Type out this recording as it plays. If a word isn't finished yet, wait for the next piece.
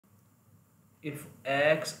if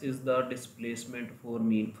x is the displacement for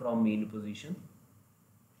mean from mean position,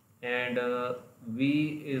 and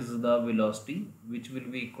v is the velocity, which will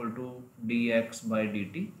be equal to dx by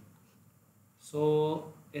dt.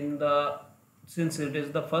 So in the, since it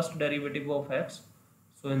is the first derivative of x,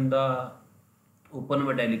 so in the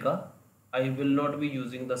OpenModelica I will not be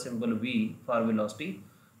using the symbol v for velocity.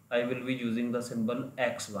 I will be using the symbol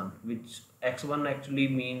x1, which x1 actually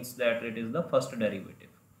means that it is the first derivative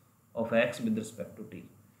of x with respect to t.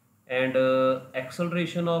 And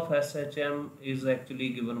acceleration of SHM is actually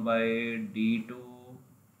given by d2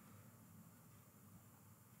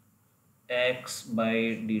 x by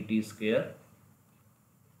dt square.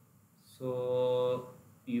 So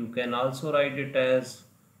you can also write it as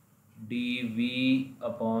dv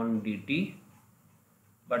upon dt,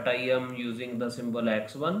 but I am using the symbol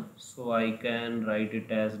x1, so I can write it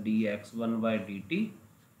as dx1 by dt.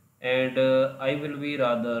 And I will be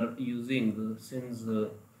rather using, since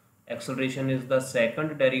acceleration is the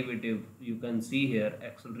second derivative, you can see here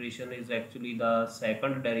acceleration is actually the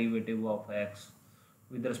second derivative of x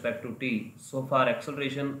with respect to t. So for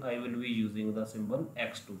acceleration I will be using the symbol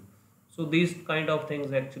x2. So these kind of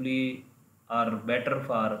things actually are better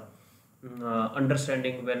for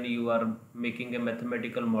understanding when you are making a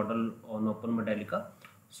mathematical model on OpenModelica.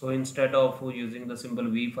 So instead of using the symbol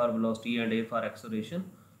v for velocity and a for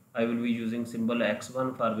acceleration, I will be using symbol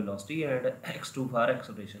x1 for velocity and x2 for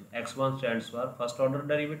acceleration. x1 stands for first order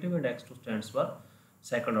derivative and x2 stands for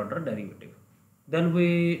second order derivative. Then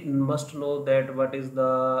we must know that what is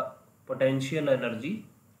the potential energy.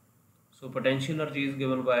 So potential energy is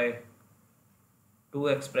given by two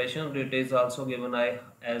expressions. It is also given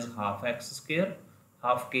as half x square,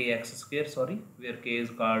 half kx square, sorry, where k is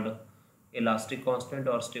called elastic constant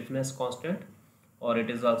or stiffness constant, or it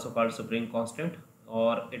is also called spring constant,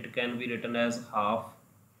 or it can be written as half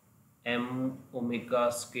m omega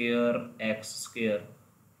square x square,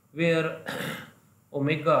 where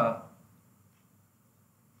omega,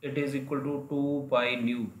 it is equal to 2 pi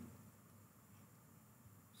nu.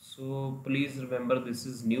 So please remember this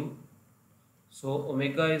is nu. So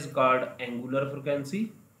omega is called angular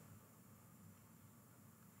frequency,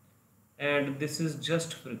 and this is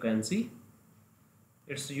just frequency.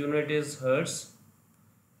 Its unit is hertz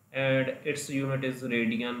and its unit is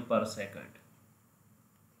radian per second.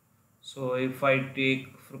 So if I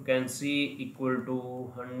take frequency equal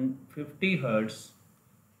to 50 hertz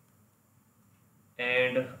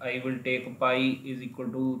and I will take pi is equal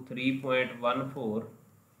to 3.14,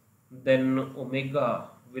 then omega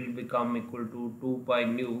will become equal to 2 pi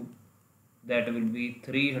nu, that will be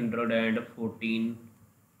 314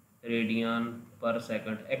 radian per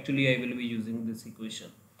second. Actually I will be using this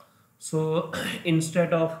equation. So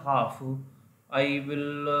instead of half, I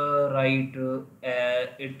will write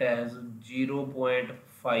it as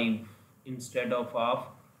 0.5 instead of half.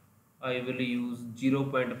 I will use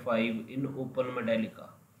 0.5 in OpenModelica.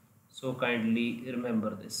 So kindly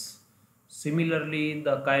remember this. Similarly,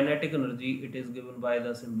 the kinetic energy, it is given by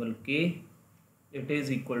the symbol K. It is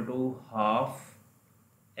equal to half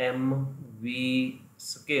mv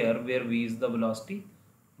square, where v is the velocity.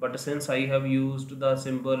 But since I have used the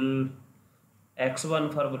symbol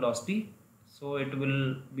x1 for velocity, so it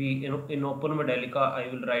will be in OpenModelica I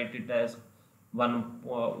will write it as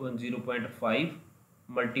 0.5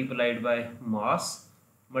 multiplied by mass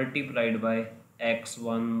multiplied by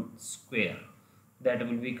x1 square. That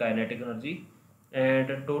will be kinetic energy.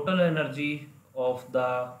 And total energy of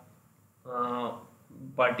the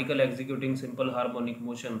particle executing simple harmonic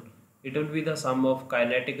motion, it will be the sum of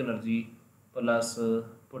kinetic energy plus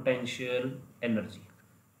potential energy.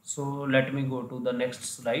 So let me go to the next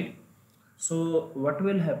slide. So what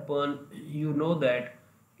will happen, you know that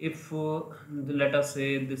if let us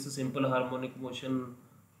say this is simple harmonic motion,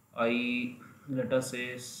 I let us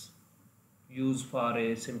say use for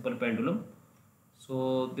a simple pendulum.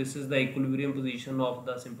 So this is the equilibrium position of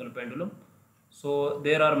the simple pendulum. So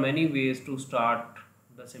there are many ways to start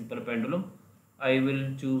the simple pendulum. I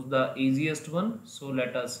will choose the easiest one. So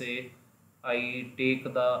let us say I take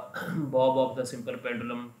the bob of the simple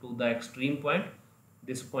pendulum to the extreme point.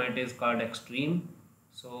 This point is called extreme.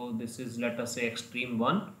 So this is, let us say, extreme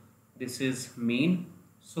 1. This is mean.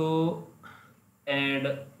 So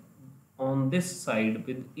and on this side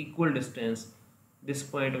with equal distance, this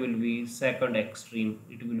point will be second extreme,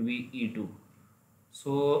 it will be E2.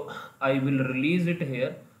 So I will release it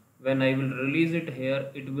here. When I will release it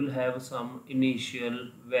here, it will have some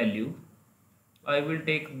initial value. I will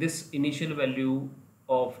take this initial value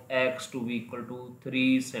of x to be equal to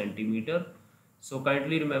 3 centimeter. So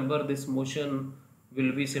kindly remember this motion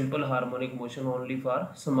will be simple harmonic motion only for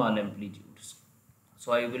small amplitudes.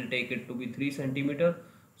 So I will take it to be 3 centimeter.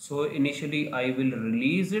 So initially I will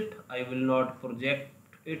release it, I will not project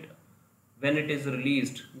it. When it is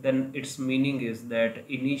released, then its meaning is that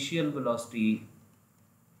initial velocity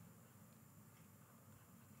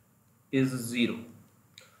is 0,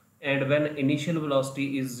 and when initial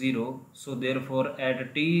velocity is 0, so therefore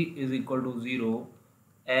at t is equal to 0,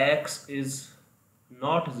 x is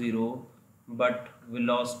not 0 but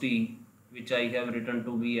velocity, which I have written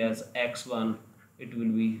to be as x1, it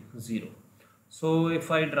will be 0. So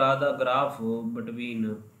if I draw the graph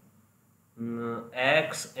between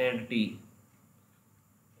x and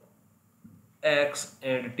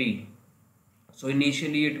t, so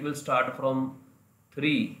initially it will start from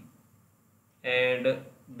 3 and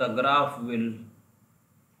the graph will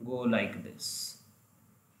go like this.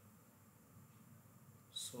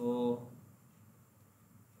 So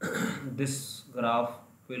this graph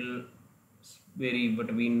will vary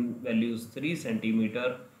between values 3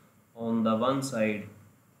 centimeter on the one side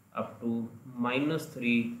up to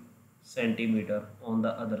 -3 centimeter on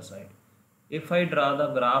the other side. If I draw the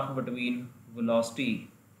graph between velocity,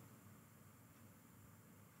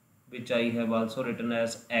 which I have also written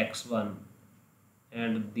as x1,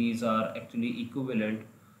 and these are actually equivalent,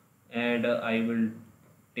 and I will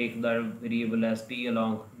take the variable as t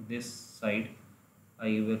along this side,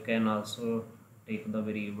 can also take the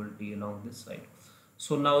variable t along this side.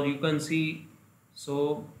 So now you can see,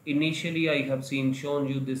 so initially I have shown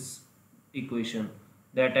you this equation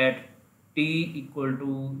that at t equal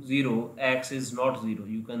to 0 x is not 0.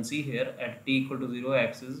 You can see here at t equal to 0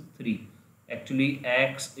 x is 3. Actually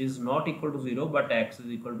x is not equal to 0 but x is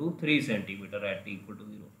equal to 3 centimeter at t equal to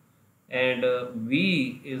 0, and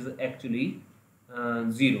v is actually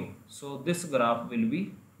 0. So this graph will be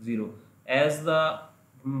 0 as the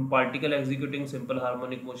particle executing simple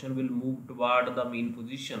harmonic motion will move toward the mean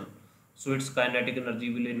position, so its kinetic energy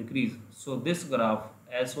will increase. So this graph,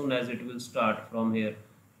 as soon as it will start from here,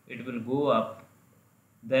 it will go up,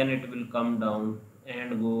 then it will come down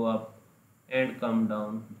and go up and come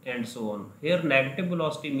down and so on. Here negative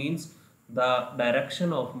velocity means the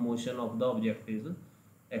direction of motion of the object is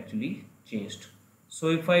actually changed. So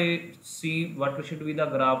if I see what should be the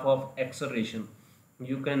graph of acceleration,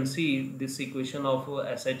 you can see this equation of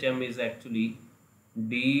SHM is actually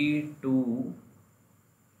d2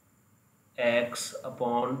 x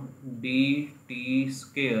upon dt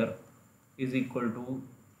square is equal to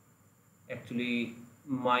actually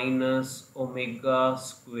minus omega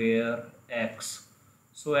square x.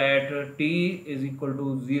 So at t is equal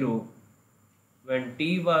to 0, when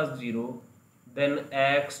t was 0, then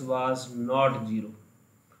x was not 0.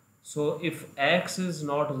 So if x is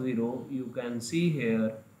not 0, you can see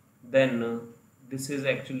here, then this is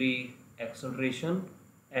actually acceleration,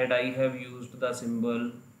 and I have used the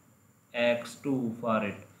symbol x2 for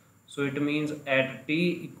it. So it means at t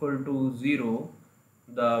equal to 0,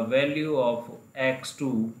 the value of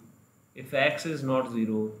x2, if x is not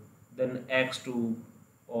 0, then x2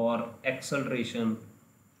 or acceleration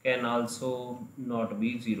can also not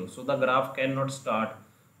be 0. So the graph cannot start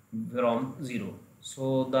from 0.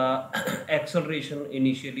 So the acceleration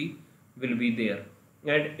initially will be there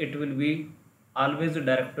and it will be always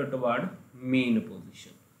directed toward mean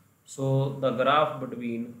position. So the graph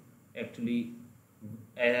between actually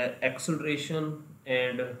acceleration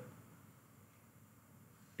and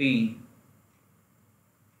t,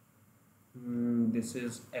 this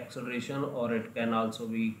is acceleration or it can also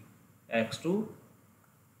be x2.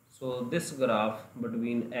 So this graph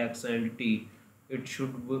between x and t, it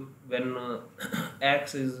should be when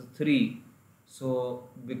x is 3, so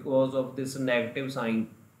because of this negative sign,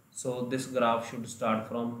 so this graph should start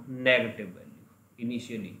from negative value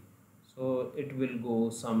initially, so it will go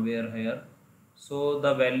somewhere here. So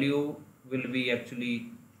the value will be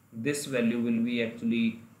actually, this value will be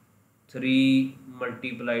actually 3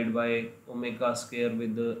 multiplied by omega square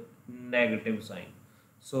with the negative sign.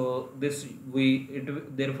 So this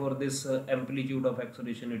therefore this amplitude of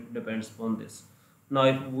acceleration, it depends upon this. Now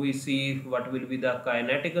if we see what will be the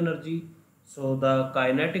kinetic energy, so the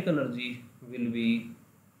kinetic energy will be,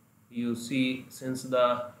 you see, since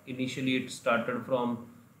the initially it started from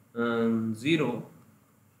 0,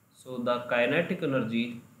 so the kinetic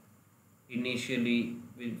energy initially,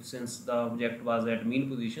 since the object was at mean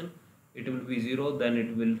position, it will be 0, then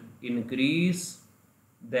it will increase,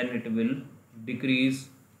 then it will decrease,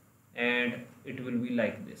 and it will be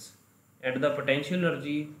like this. And the potential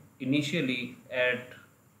energy initially at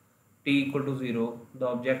t equal to 0, the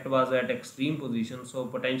object was at extreme position, so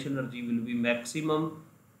potential energy will be maximum,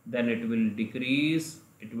 then it will decrease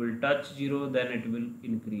it will touch 0, then it will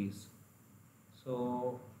increase.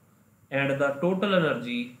 So, and the total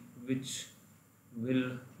energy, which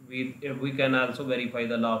will we can also verify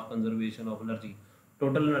the law of conservation of energy.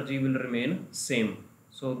 Total energy will remain same.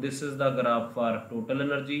 So this is the graph for total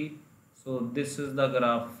energy. So this is the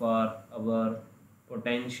graph for our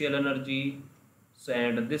potential energy. So,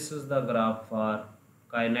 and this is the graph for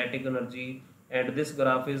kinetic energy, and this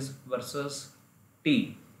graph is versus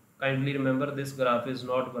t. Kindly remember, this graph is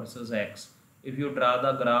not versus x. If you draw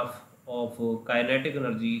the graph of kinetic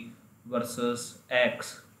energy versus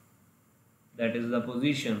x, that is the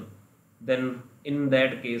position, then in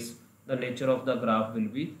that case the nature of the graph will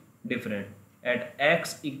be different. At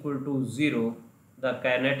x equal to 0, the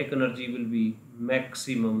kinetic energy will be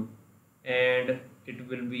maximum, and it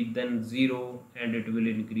will be then 0, and it will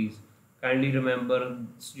increase. Kindly remember,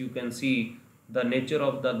 you can see the nature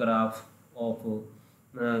of the graph of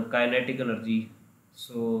kinetic energy.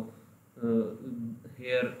 So uh,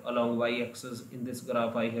 here along y-axis in this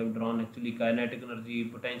graph I have drawn actually kinetic energy,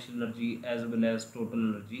 potential energy, as well as total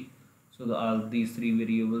energy. So all these three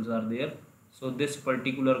variables are there. So this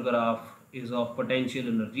particular graph is of potential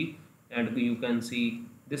energy, and you can see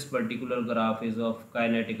this particular graph is of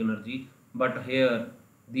kinetic energy. But here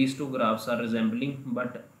these two graphs are resembling,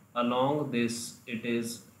 but along this it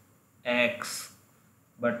is x,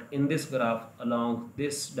 but in this graph along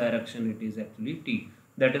this direction it is actually t.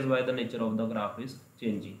 That is why the nature of the graph is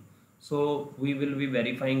changing. So we will be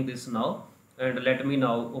verifying this now, and let me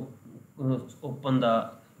now open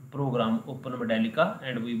the program OpenModelica,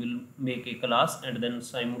 and we will make a class and then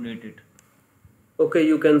simulate it. Okay,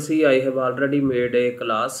 you can see I have already made a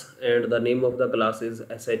class, and the name of the class is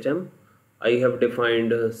SHM. I have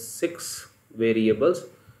defined 6 variables.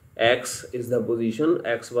 X is the position,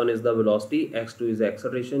 x1 is the velocity, x2 is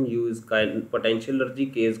acceleration, u is potential energy,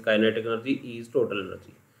 k is kinetic energy, e is total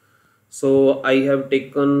energy. So I have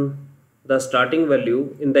taken the starting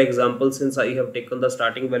value in the example. Since I have taken the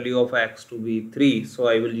starting value of x to be 3, so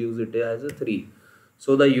I will use it as a 3.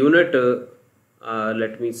 So the unit,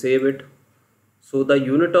 let me save it. So the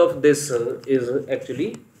unit of this is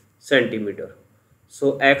actually centimeter.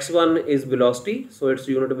 So x1 is velocity, so its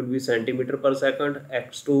unit will be centimeter per second.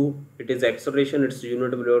 x2, it is acceleration, its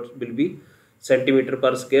unit will be centimeter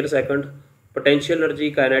per square second. Potential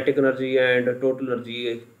energy, kinetic energy, and total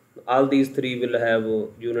energy, all these three will have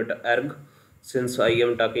unit erg. Since I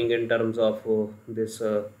am talking in terms of this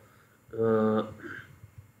uh,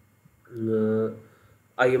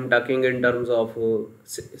 I am talking in terms of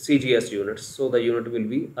CGS units, so the unit will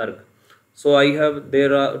be erg. So I have,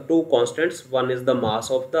 there are two constants. One is the mass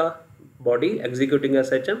of the body executing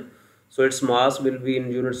SHM, so its mass will be in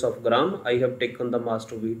units of gram. I have taken the mass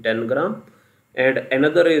to be 10 gram, and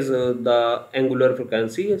another is the angular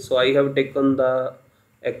frequency. So I have taken the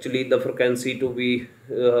actually the frequency to be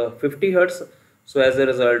 50 hertz. So as a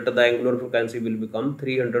result, the angular frequency will become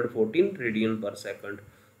 314 radian per second.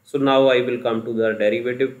 So now I will come to the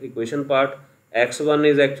derivative equation part. X1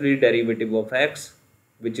 is actually derivative of x,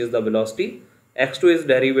 which is the velocity. X2 is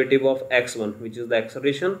derivative of x1, which is the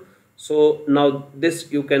acceleration. So now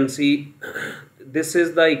this you can see, this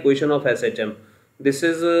is the equation of SHM. This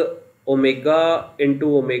is omega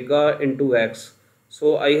into x.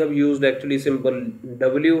 So I have used actually symbol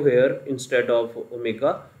W here instead of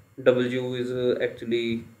omega. W is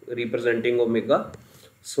actually representing omega.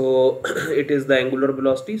 So it is the angular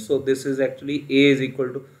velocity. So this is actually A is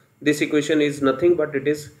equal to, this equation is nothing but it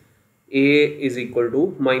is A is equal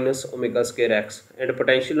to minus omega square x, and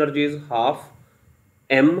potential energy is half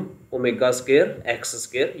m omega square x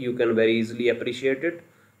square. You can very easily appreciate it.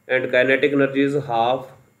 And kinetic energy is half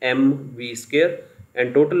m v square,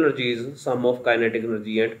 and total energy is sum of kinetic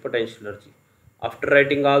energy and potential energy. After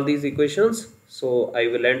writing all these equations, so I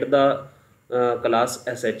will end the class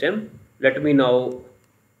SHM. Let me now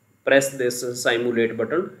press this simulate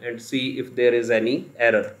button and see if there is any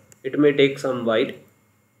error. It may take some while.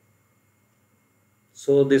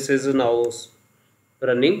 So this is now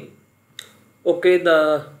running. Okay,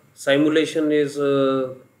 the simulation is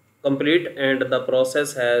complete and the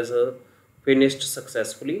process has finished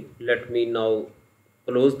successfully. Let me now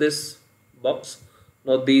close this box.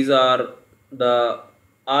 Now these are the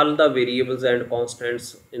all the variables and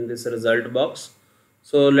constants in this result box.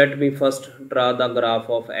 So let me first draw the graph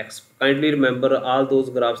of x. Kindly remember all those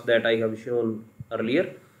graphs that I have shown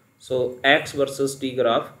earlier. So x versus t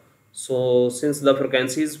graph. So since the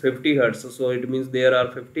frequency is 50 hertz, so it means there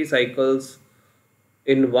are 50 cycles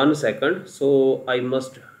in 1 second. So I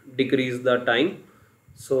must decrease the time.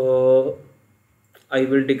 So I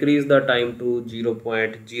will decrease the time to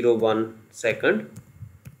 0.01 second.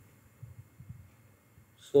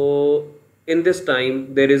 So in this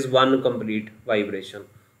time there is one complete vibration.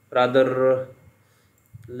 Rather,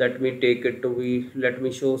 let me take it to be, let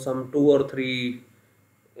me show some 2 or 3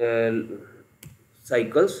 uh,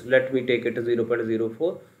 cycles. Let me take it to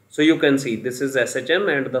 0.04. So you can see this is SHM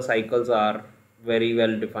and the cycles are very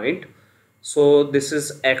well defined. So this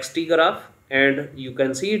is XT graph and you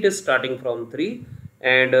can see it is starting from 3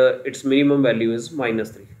 and its minimum value is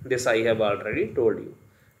 -3. This I have already told you.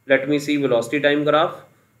 Let me see velocity time graph.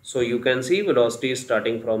 So you can see velocity is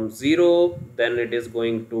starting from 0, then it is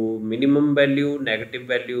going to minimum value, negative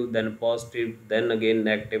value, then positive, then again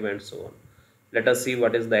negative, and so on. Let us see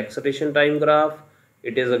what is the acceleration time graph.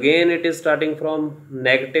 It is starting from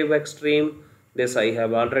negative extreme. This I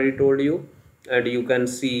have already told you, and you can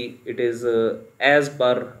see it is as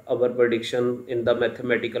per our prediction in the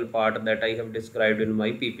mathematical part that I have described in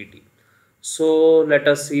my PPT. So let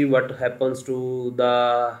us see what happens to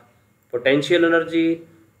the potential energy.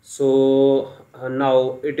 So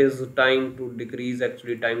now it is time to decrease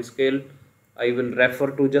actually time scale. I will refer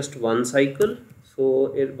to just one cycle. So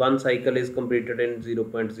one cycle is completed in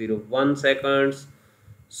 0.01 seconds.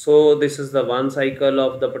 So this is the one cycle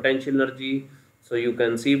of the potential energy. So you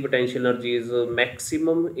can see potential energy is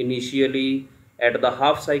maximum initially. At the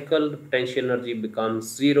half cycle the potential energy becomes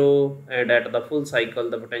 0 and at the full cycle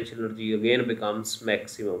the potential energy again becomes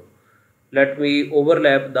maximum. Let me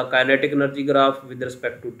overlap the kinetic energy graph with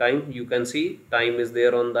respect to time. You can see time is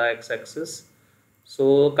there on the x-axis.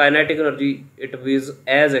 So kinetic energy, it is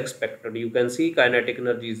as expected. You can see kinetic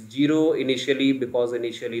energy is 0 initially because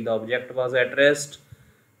initially the object was at rest,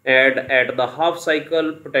 and at the half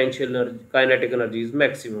cycle potential energy, kinetic energy is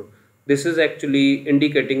maximum. This is actually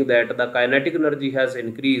indicating that the kinetic energy has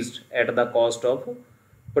increased at the cost of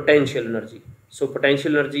potential energy. So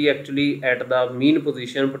potential energy actually at the mean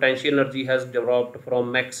position, potential energy has dropped from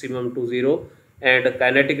maximum to 0 and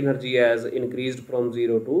kinetic energy has increased from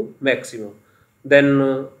 0 to maximum.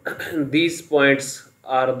 Then these points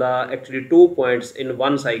are the actually 2 points in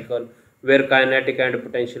one cycle where kinetic and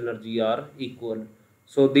potential energy are equal.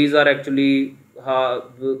 So these are actually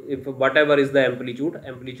if whatever is the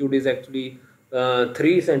amplitude is actually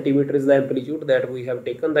 3 centimeter is the amplitude that we have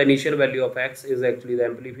taken. The initial value of x is actually the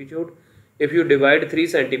amplitude. If you divide 3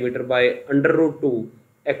 centimeter by under root 2,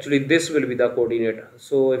 actually this will be the coordinate.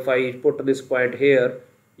 So if I put this point here,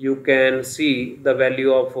 you can see the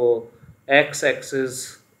value of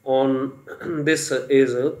x-axis on this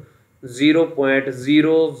is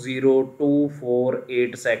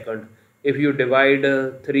 0.00248 second. If you divide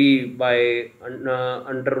 3 by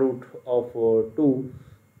under root of 2,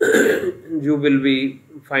 you will be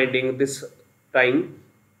finding this time.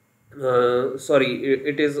 Sorry,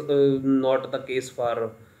 it is not the case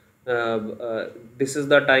for this is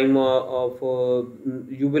the time of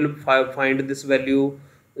you will find this value.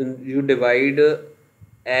 You divide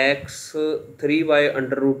x 3 by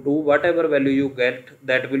under root 2, whatever value you get,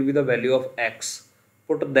 that will be the value of x.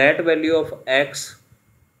 Put that value of x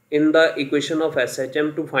in the equation of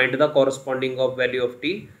SHM to find the corresponding of value of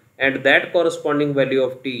t, and that corresponding value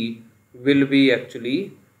of t will be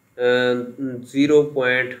actually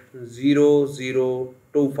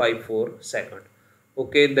 0.00254 second.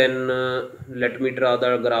 Okay, then let me draw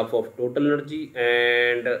the graph of total energy,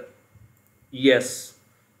 and yes,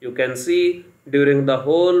 you can see during the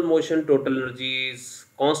whole motion total energy is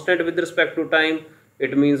constant with respect to time.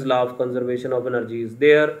 It means law of conservation of energy is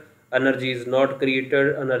there. Energy is not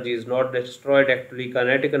created, energy is not destroyed. Actually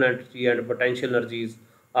kinetic energy and potential energies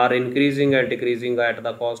are increasing and decreasing at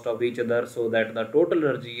the cost of each other, so that the total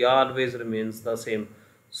energy always remains the same.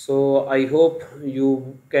 So I hope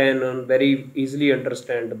you can very easily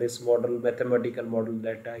understand this model, mathematical model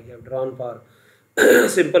that I have drawn for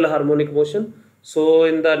simple harmonic motion. So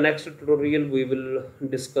in the next tutorial we will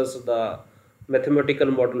discuss the mathematical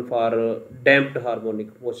model for damped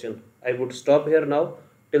harmonic motion. I would stop here now.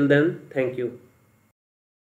 Till then, thank you.